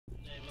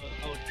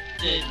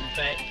Sit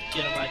back,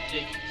 get on my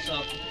dick,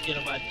 suck, get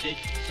on my dick,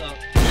 suck.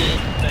 Sit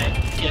back,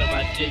 get on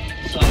my dick,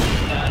 suck.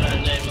 Got a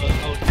label,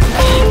 oh.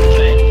 Sit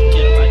back,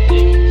 get on my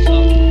dick,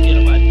 suck, get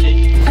on my dick,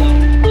 suck.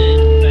 Sit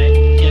back,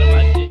 get on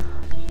my dick.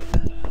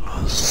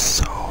 That was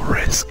so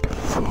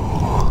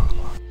riskful.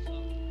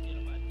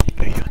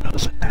 Do you know the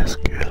NeokCS?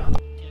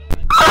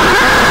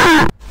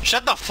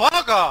 Shut the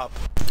fuck up!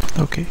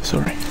 Okay,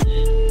 sorry.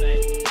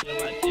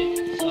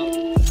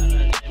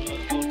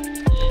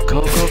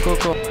 Go, go, go,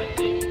 go.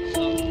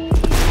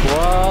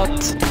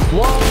 What?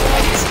 What?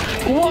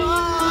 What?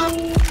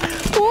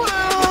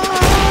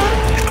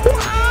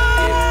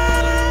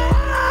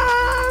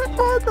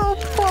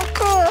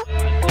 Motherfucker!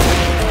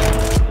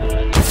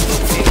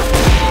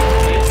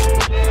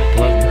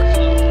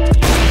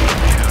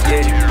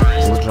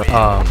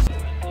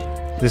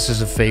 This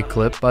is a fake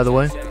clip, by the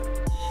way.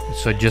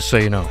 So just so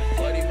you know.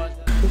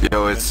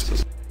 Yo, it's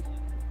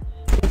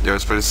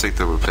pretty sick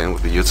that we're playing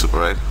with the YouTuber,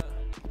 right?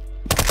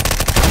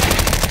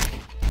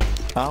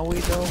 Are we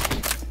though?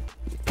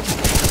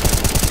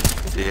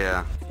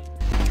 Yeah.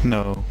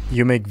 No.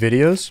 You make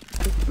videos?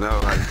 No,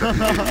 I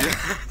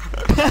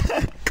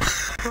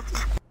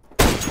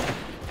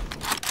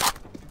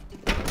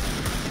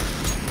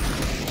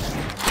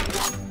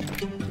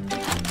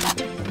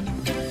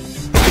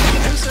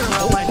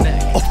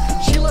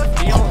She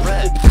left me on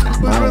red.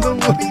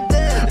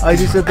 I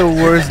just said the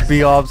worst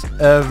Bhops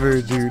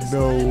ever, dude.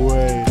 No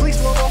way. Please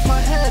blow off my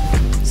head.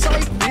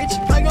 Psych, bitch.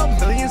 I got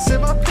millions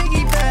in my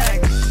piggy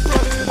bank.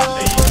 Run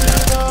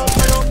it up,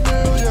 I got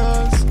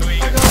millions.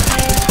 I got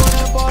millions, but I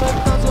bought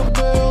 1,000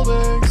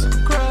 buildings.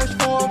 Crash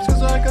Forbes,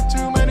 cause I got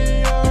too many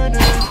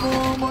earnings.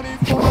 More money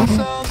for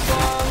myself,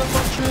 style and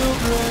my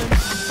children.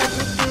 Have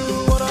to do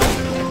what I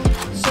do,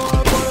 so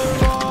I bought a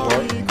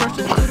Rari, crashed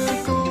into the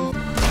coupe.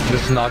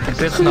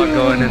 This is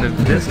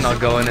not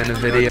going in a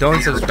video.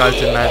 Don't subscribe to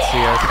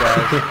NeokCS,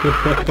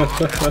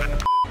 guys.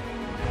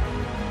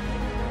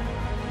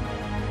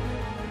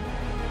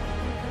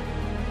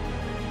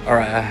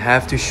 Alright, I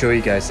have to show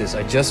you guys this.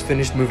 I just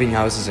finished moving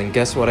houses and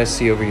guess what I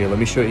see over here? Let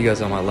me show you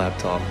guys on my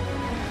laptop.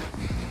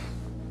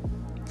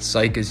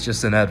 Psych is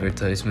just an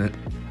advertisement.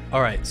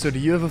 Alright, so do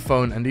you have a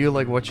phone and do you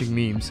like watching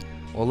memes?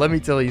 Well, let me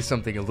tell you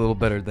something a little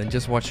better than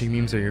just watching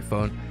memes on your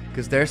phone,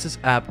 because there's this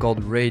app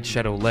called Raid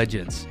Shadow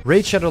Legends.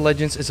 Raid Shadow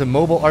Legends is a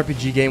mobile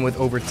RPG game with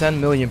over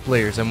 10 million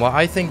players, and why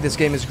I think this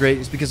game is great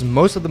is because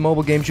most of the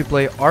mobile games you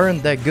play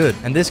aren't that good,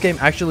 and this game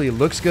actually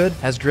looks good,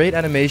 has great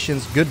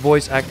animations, good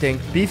voice acting,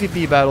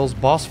 PvP battles,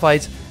 boss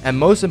fights, and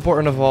most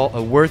important of all,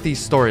 a worthy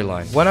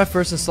storyline. When I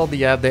first installed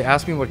the app, they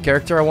asked me what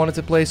character I wanted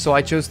to play, so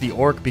I chose the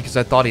Orc because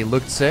I thought he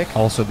looked sick,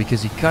 also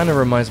because he kinda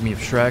reminds me of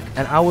Shrek,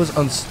 and I was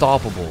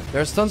unstoppable.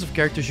 There's tons of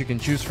characters you can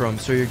choose from,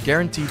 so you're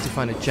guaranteed to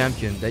find a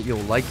champion that you'll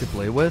like to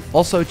play with.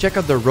 Also, check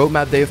out the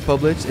roadmap they have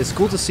published. It's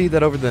cool to see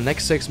that over the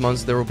next 6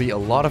 months there will be a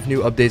lot of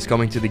new updates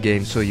coming to the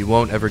game, so you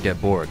won't ever get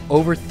bored.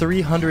 Over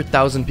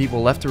 300,000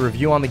 people left a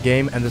review on the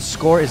game, and the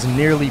score is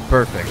nearly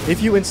perfect.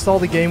 If you install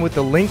the game with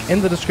the link in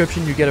the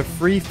description, you get a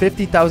free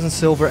 50,000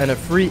 silver and a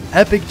free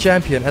epic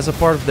champion as a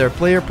part of their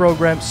player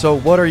program, so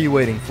what are you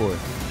waiting for?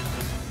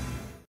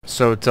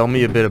 So tell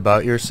me a bit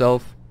about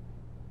yourself.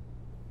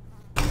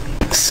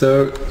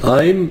 So,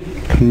 I'm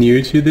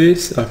new to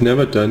this, I've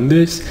never done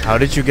this. How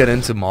did you get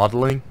into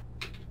modeling?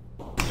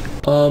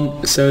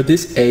 So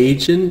this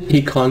agent,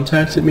 he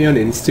contacted me on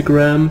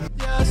Instagram.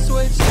 Yeah, I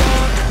switched up,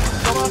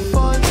 got my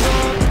funds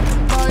up.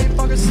 I ain't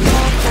fucking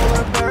stuff, all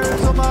the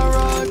birds on my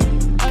rug.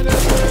 I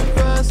never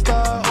invest,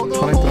 on the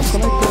whole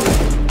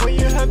stuff. When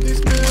you have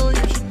these bills,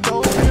 you should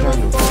don't give a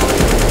fuck.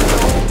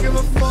 Don't give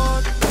a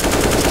fuck.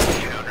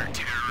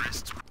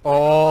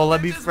 Oh,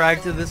 let me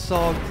frag to this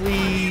song,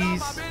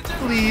 please.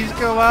 Please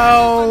go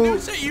out.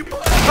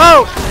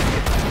 Oh!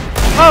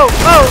 Oh,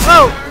 oh,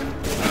 oh!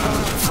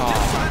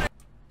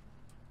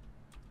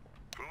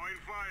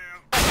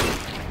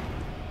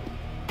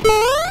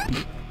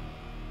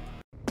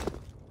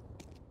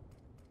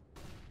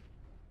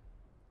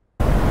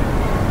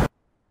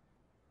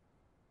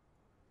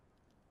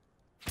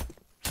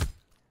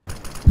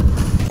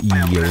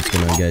 Yo, what's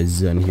going on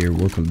guys, Zun here,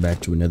 welcome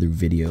back to another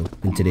video.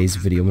 In today's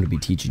video I'm going to be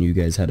teaching you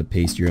guys how to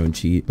paste your own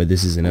cheat, but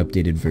this is an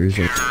updated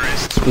version.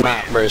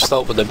 Matt, bro,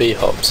 stop with the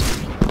B-hops.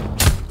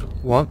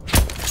 What?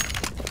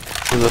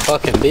 The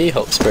fucking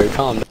B-hops, bro,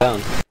 calm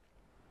down.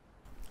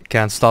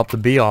 Can't stop the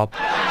Bhop.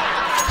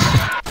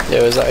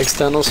 It was that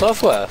external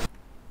software.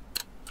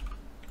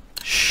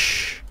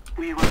 Shh.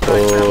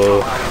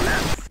 Oh.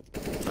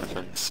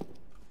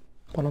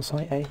 One on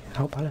site, eh?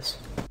 Help Alice.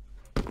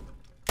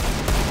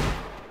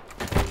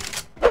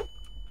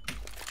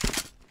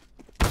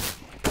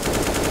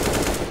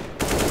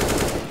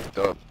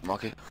 Go,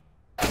 mark it.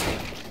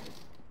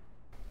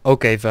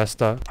 Okay,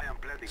 Vesta.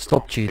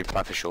 Stop cheating.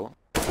 For sure.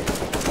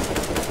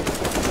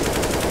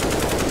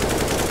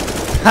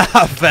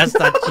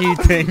 Vesta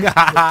cheating.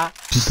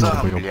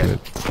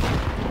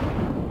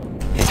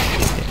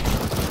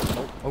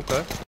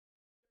 Okay.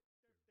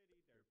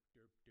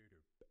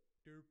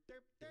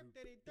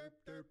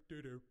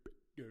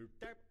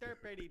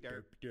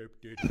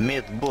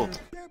 Mid bot.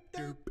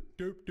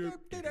 Really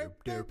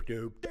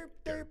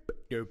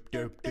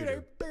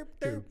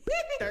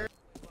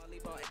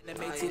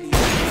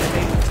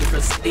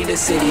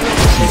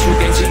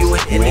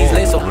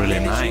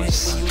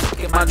nice.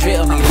 My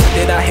drill, nigga,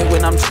 did I hit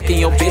when I'm checking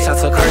your bitch? I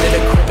took her to the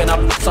crib and I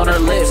boots on her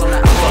lips.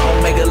 Alpha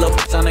Omega, little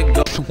bitch on the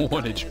go.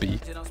 1 HP.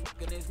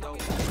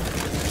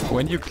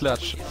 When you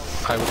clutch,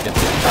 I will get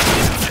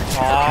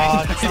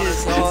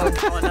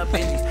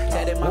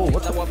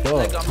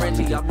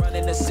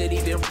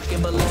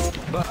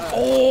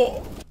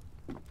Oh!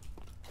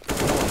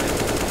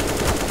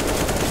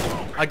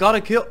 I got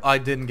a kill. I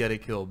didn't get a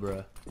kill,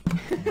 bruh.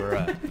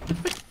 Bruh.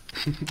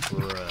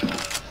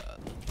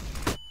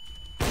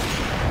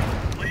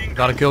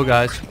 Got a kill,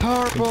 guys.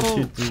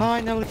 Purple!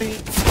 Finally!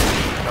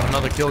 Got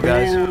another kill,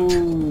 guys.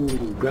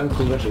 Ooh, grand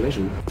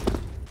congratulations.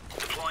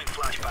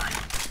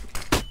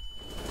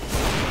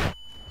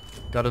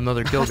 Got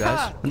another kill,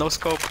 guys. no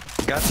scope.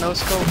 Got no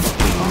scope.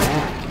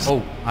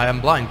 Oh, I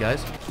am blind,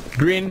 guys.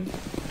 Green,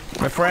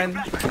 my friend.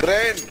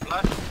 Green!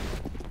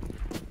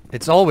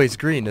 It's always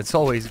green. It's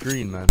always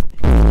green, man.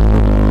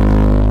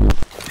 Oh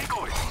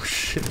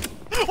shit!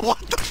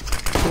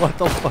 What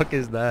the fuck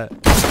is that?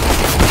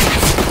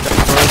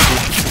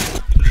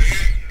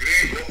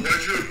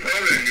 What's your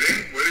problem,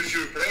 Green? What is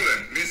your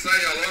problem?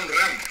 Missile alone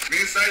run.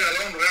 Missile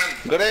alone run.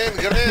 Green,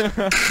 Green.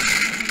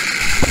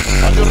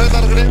 Are you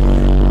ready, Green?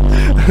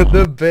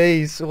 The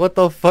bass. What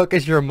the fuck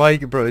is your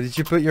mic, bro? Did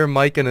you put your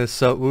mic in a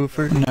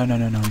subwoofer? No.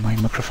 My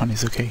microphone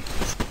is okay.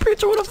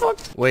 Preacher, what the fuck?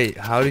 Wait,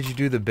 how did you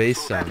do the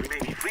bass sound?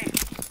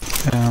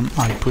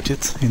 I put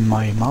it in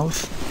my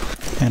mouth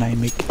and I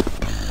make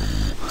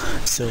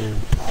so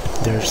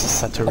there's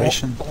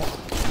saturation.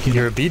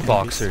 You're a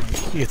beatboxer.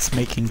 It's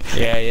making.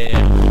 Yeah.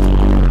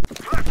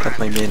 That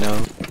might be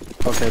no.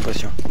 Okay,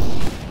 bless you.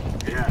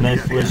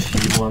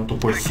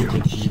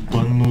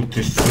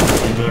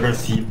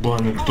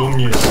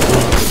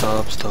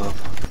 Stop.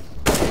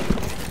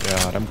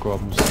 Ja, Remco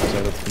had moest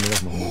zeggen dat het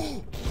vanmiddag nog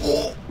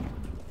moest.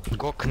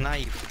 Go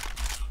knife.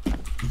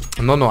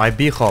 No, I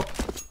Bhop.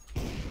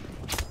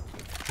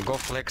 Go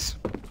flex.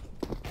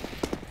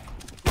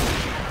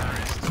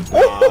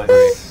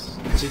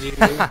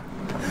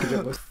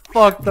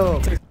 Fucked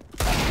up.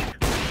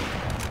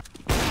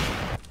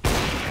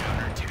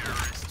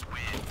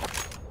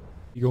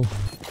 You go.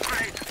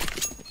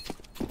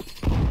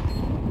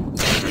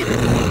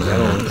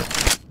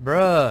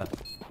 Bruh.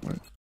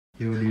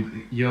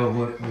 Yo,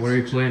 what are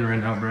you playing right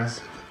now, bruh?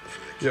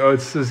 Yo,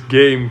 it's this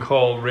game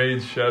called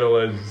Raid Shadow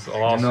Legends. It's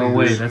awesome. No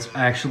way, that's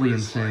actually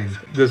insane.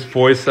 This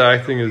voice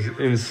acting is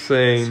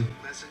insane.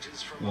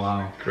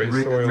 Wow. Great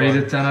storyline.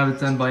 Rated 10 out of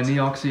 10 by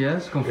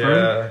NeokCS,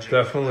 confirmed? Yeah,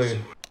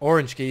 definitely.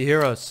 Orange, can you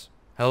hear us?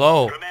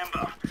 Hello?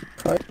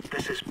 Alright,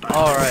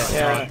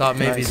 yeah, I thought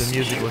maybe the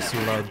music was too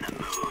loud.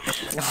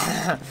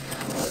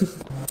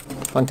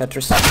 Fun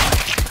Tetris.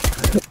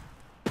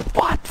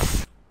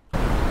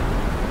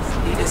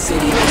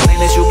 City, the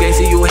cleanest you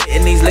gangsta, you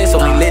hitting these lists.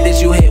 Only lit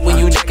as you hit when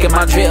you checking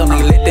my drill.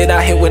 Only lit that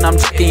I hit when I'm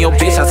checking your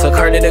bitch. I took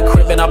her to the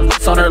crib and I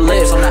boots on her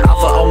lips.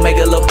 Alpha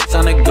Omega, little bitch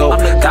on the go.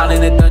 I'm down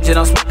in the dungeon,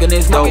 I'm smoking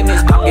this dope.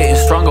 I'm getting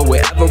stronger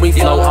with every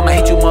flow. I'ma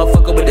hit you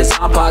motherfucker with this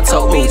on pot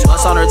toe.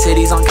 Once on her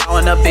titties, I'm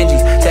counting up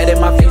Benjis. Tatted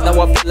my face, now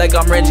I feel like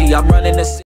I'm Reggie. I'm running the city.